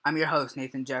I'm your host,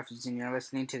 Nathan Jeffries, and you're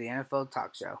listening to the NFL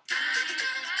Talk Show.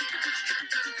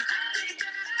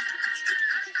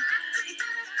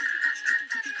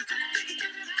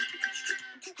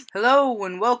 Hello,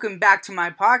 and welcome back to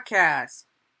my podcast.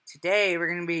 Today, we're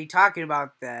going to be talking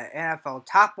about the NFL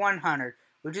Top 100,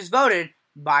 which is voted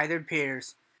by their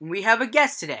peers. And we have a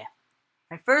guest today,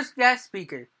 my first guest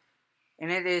speaker,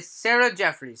 and it is Sara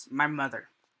Jeffries, my mother.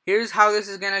 Here's how this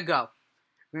is going to go.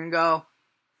 We're going to go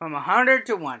from 100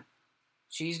 to 1.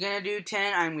 She's going to do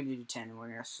 10, I'm going to do 10. We're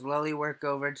going to slowly work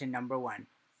over to number 1.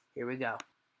 Here we go.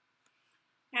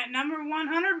 At number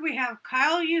 100, we have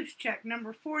Kyle Juszczyk,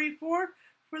 number 44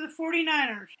 for the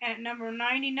 49ers. At number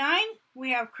 99,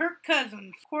 we have Kirk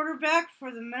Cousins, quarterback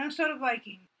for the Minnesota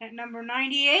Vikings. At number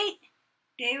 98,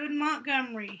 David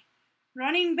Montgomery,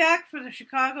 running back for the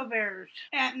Chicago Bears.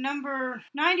 At number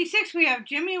 96, we have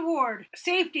Jimmy Ward,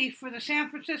 safety for the San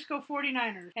Francisco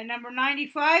 49ers. At number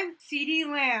 95, CeeDee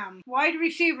Lamb, wide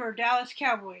receiver, Dallas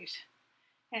Cowboys.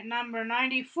 At number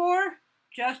 94,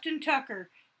 Justin Tucker,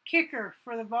 kicker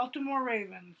for the Baltimore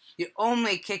Ravens. The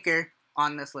only kicker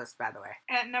on this list, by the way.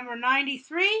 At number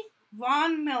 93,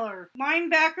 Von Miller,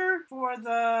 linebacker for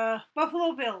the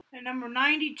Buffalo Bills. At number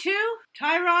 92,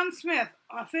 Tyron Smith,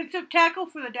 offensive tackle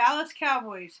for the Dallas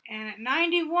Cowboys. And at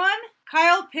 91,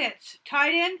 Kyle Pitts,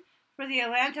 tight end for the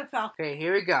Atlanta Falcons. Okay,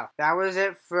 here we go. That was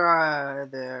it for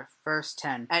the first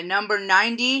 10. At number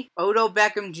 90, Odell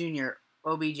Beckham Jr.,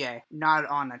 OBJ, not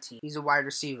on the team. He's a wide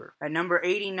receiver. At number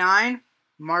 89,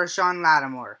 Marshawn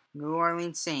Lattimore, New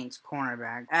Orleans Saints,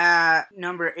 cornerback. At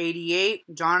number 88,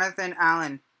 Jonathan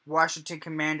Allen, Washington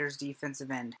Commanders,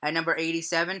 defensive end. At number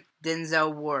 87,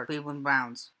 Denzel Ward, Cleveland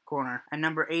Browns, corner. At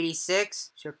number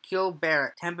 86, Shaquille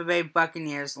Barrett, Tampa Bay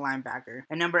Buccaneers, linebacker.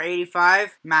 At number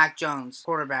 85, Mac Jones,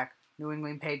 quarterback, New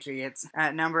England Patriots.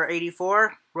 At number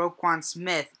 84, Roquan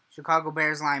Smith, Chicago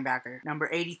Bears, linebacker. Number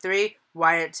 83,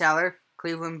 Wyatt Teller,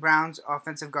 Cleveland Browns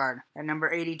offensive guard. At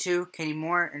number 82, Kenny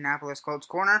Moore, Indianapolis Colts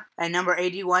corner. At number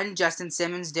 81, Justin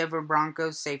Simmons, Denver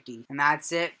Broncos safety. And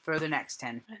that's it for the next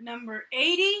 10. At number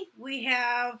 80, we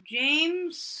have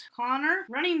James Conner,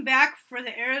 running back for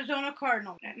the Arizona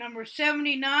Cardinals. At number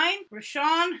 79,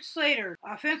 Rashawn Slater,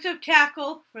 offensive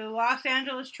tackle for the Los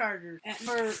Angeles Chargers. At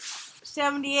number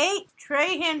 78,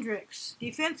 Trey Hendricks,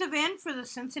 defensive end for the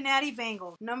Cincinnati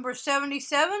Bengals. Number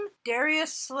 77,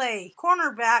 Darius Slay,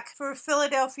 cornerback for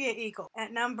Philadelphia Eagles.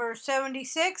 At number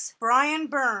 76, Brian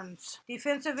Burns,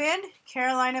 defensive end,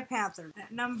 Carolina Panthers.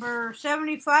 At number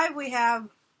 75, we have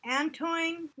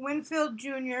Antoine Winfield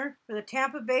Jr. for the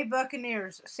Tampa Bay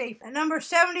Buccaneers, safe. At number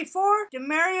 74,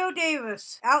 Demario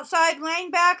Davis, outside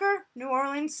linebacker, New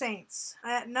Orleans Saints.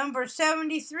 At number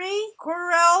 73,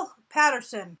 Cordarrelle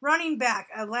Patterson, running back,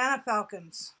 Atlanta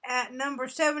Falcons. At number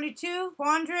 72,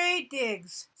 Quandre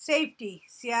Diggs, safety,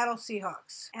 Seattle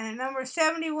Seahawks. And at number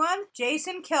 71,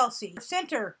 Jason Kelsey,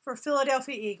 center for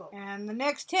Philadelphia Eagles. And the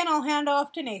next 10 I'll hand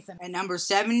off to Nathan. At number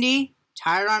 70,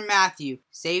 Tyrann Mathieu,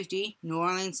 safety, New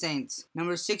Orleans Saints.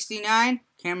 Number 69,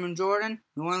 Cameron Jordan,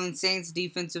 New Orleans Saints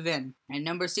defensive end. At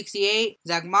number 68,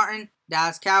 Zach Martin,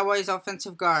 Dallas Cowboys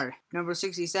offensive guard. Number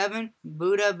 67,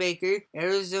 Budda Baker,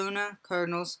 Arizona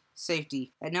Cardinals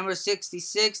safety. At number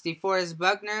 66, DeForest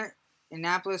Buckner,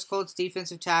 Indianapolis Colts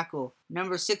defensive tackle.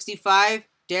 Number 65,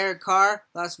 Derek Carr,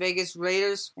 Las Vegas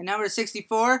Raiders. And number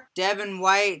 64, Devin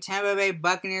White, Tampa Bay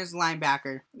Buccaneers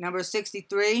linebacker. Number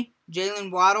 63,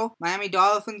 Jalen Waddle, Miami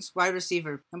Dolphins wide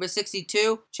receiver. Number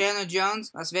 62, Chandler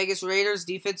Jones, Las Vegas Raiders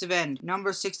defensive end.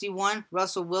 Number 61,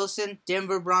 Russell Wilson,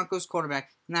 Denver Broncos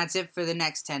quarterback. And that's it for the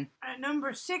next 10. At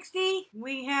number 60,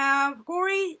 we have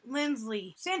Corey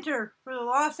Linsley, center for the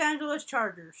Los Angeles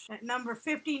Chargers. At number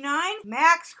 59,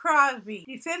 Max Crosby,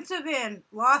 defensive end,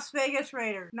 Las Vegas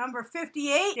Raiders. Number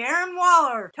 58, Darren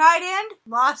Waller, tight end,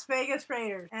 Las Vegas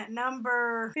Raiders. At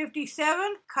number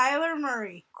 57, Kyler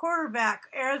Murray, quarterback,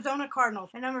 Arizona Cardinals.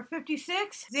 At number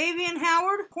 56, Xavier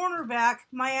Howard, cornerback,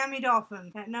 Miami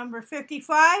Dolphins. At number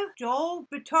 55, Joel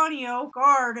Bitonio,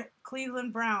 guard,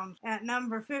 Cleveland Browns. At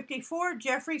number 54,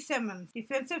 Jeffrey Simmons,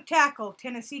 defensive tackle,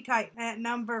 Tennessee Titans. At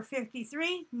number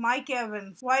 53, Mike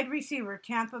Evans, wide receiver,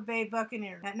 Tampa Bay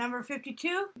Buccaneers. At number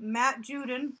 52, Matt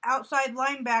Judon, outside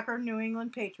linebacker, New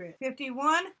England Patriots.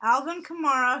 51, Alvin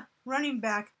Kamara, running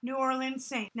back, New Orleans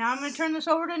Saints. Now I'm going to turn this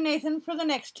over to Nathan for the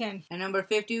next 10. At number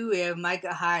 50, we have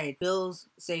Micah Hyde, Bills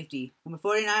safety. Number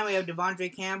 49, we have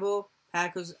Devondre Campbell,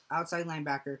 Packers outside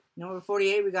linebacker. Number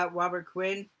 48, we got Robert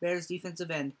Quinn, Bears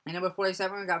defensive end. At number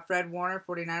 47, we got Fred Warner,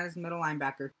 49ers middle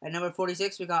linebacker. At number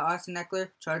 46, we got Austin Eckler,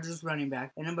 Chargers running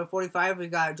back. At number 45, we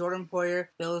got Jordan Poyer,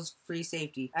 Bills free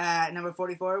safety. At number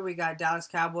 44, we got Dallas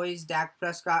Cowboys, Dak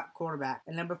Prescott, quarterback.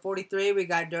 At number 43, we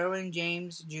got Derwin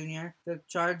James Jr., the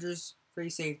Chargers free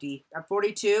safety. At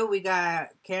 42, we got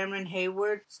Cameron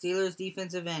Hayward, Steelers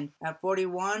defensive end. At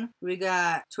 41, we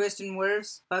got Tristan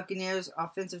Wirfs, Buccaneers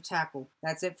offensive tackle.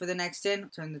 That's it for the next 10.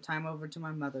 Turn the time over to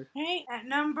my mother. Okay, at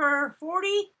number 40,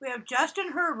 we have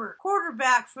Justin Herbert,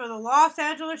 quarterback for the Los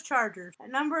Angeles Chargers.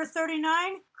 At number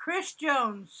 39, Chris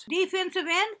Jones, defensive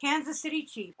end, Kansas City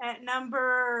Chiefs. At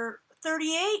number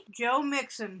 38, Joe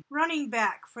Mixon, running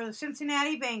back for the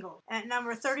Cincinnati Bengals. At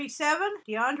number 37,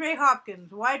 DeAndre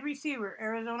Hopkins, wide receiver,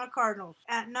 Arizona Cardinals.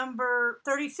 At number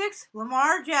 36,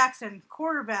 Lamar Jackson,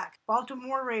 quarterback,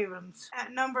 Baltimore Ravens.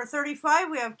 At number 35,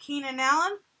 we have Keenan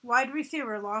Allen, wide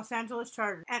receiver, Los Angeles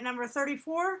Chargers. At number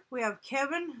 34, we have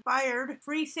Kevin Byard,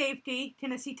 free safety,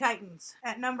 Tennessee Titans.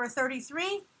 At number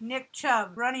 33, Nick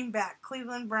Chubb, running back,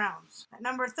 Cleveland Browns. At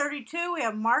number 32, we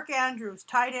have Mark Andrews,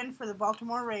 tight end for the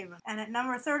Baltimore Ravens. And at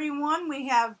number 31, we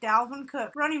have Dalvin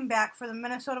Cook, running back for the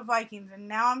Minnesota Vikings. And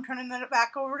now I'm turning it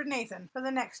back over to Nathan for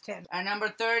the next 10. At number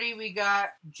 30, we got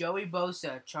Joey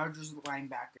Bosa, Chargers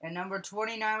linebacker. At number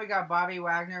 29, we got Bobby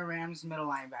Wagner, Rams middle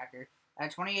linebacker.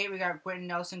 At 28, we got Quentin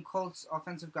Nelson, Colts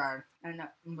offensive guard. At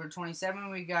number 27,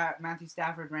 we got Matthew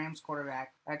Stafford, Rams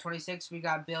quarterback. At 26, we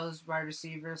got Bills wide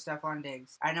receiver, Stephon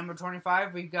Diggs. At number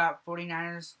 25, we got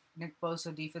 49ers, Nick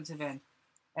Bosa, defensive end.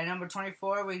 At number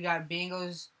 24, we got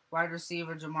Bengals wide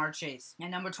receiver, Jamar Chase.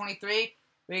 At number 23,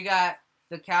 we got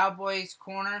the Cowboys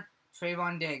corner,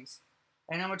 Trayvon Diggs.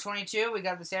 At number 22, we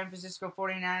got the San Francisco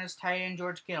 49ers tight end,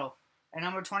 George Kittle. At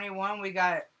number 21, we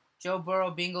got Joe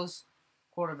Burrow, Bengals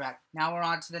quarterback. Now we're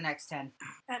on to the next 10.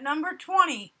 At number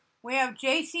 20, we have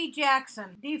J.C.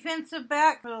 Jackson, defensive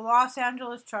back for the Los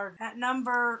Angeles Chargers. At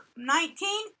number 19,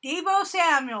 Deebo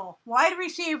Samuel, wide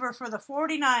receiver for the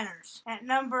 49ers. At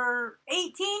number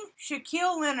 18,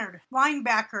 Shaquille Leonard,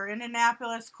 linebacker,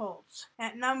 Indianapolis Colts.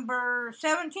 At number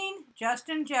 17,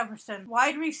 Justin Jefferson,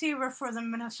 wide receiver for the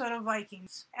Minnesota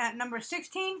Vikings. At number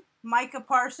 16, Micah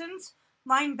Parsons,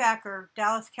 linebacker,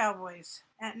 Dallas Cowboys.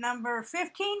 At number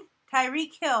 15,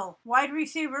 Tyreek Hill, wide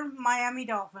receiver, Miami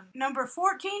Dolphins. Number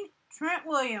 14, Trent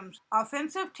Williams,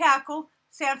 offensive tackle,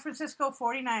 San Francisco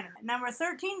 49ers. At number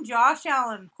 13, Josh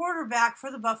Allen, quarterback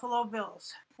for the Buffalo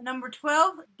Bills. At number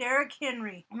 12, Derrick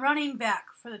Henry, running back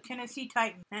for the Tennessee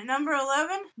Titans. At number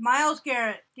 11, Myles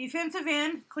Garrett, defensive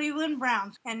end, Cleveland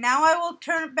Browns. And now I will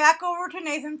turn it back over to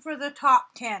Nathan for the top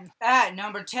 10. At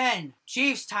number 10,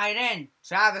 Chiefs tight end,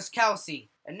 Travis Kelce.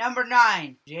 At number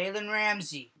 9, Jalen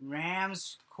Ramsey,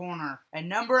 Rams corner. At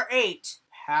number 8,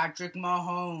 Patrick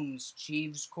Mahomes,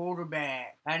 Chiefs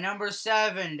quarterback. At number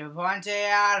 7, Devontae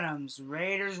Adams,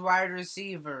 Raiders wide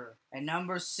receiver. At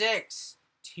number 6,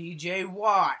 TJ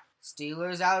Watt,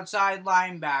 Steelers outside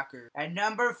linebacker. At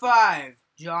number 5,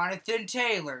 Jonathan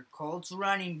Taylor, Colts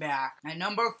running back. At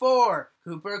number 4,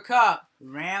 Cooper Kupp,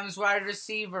 Rams wide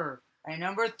receiver. At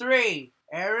number 3,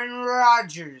 Aaron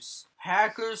Rodgers,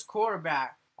 Packers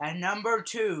quarterback. At number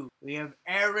 2, we have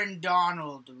Aaron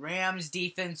Donald, Rams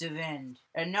defensive end.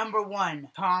 At number 1,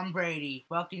 Tom Brady,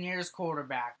 Buccaneers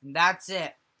quarterback. And that's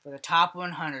it for the top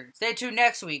 100. Stay tuned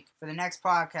next week for the next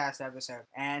podcast episode.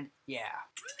 And yeah.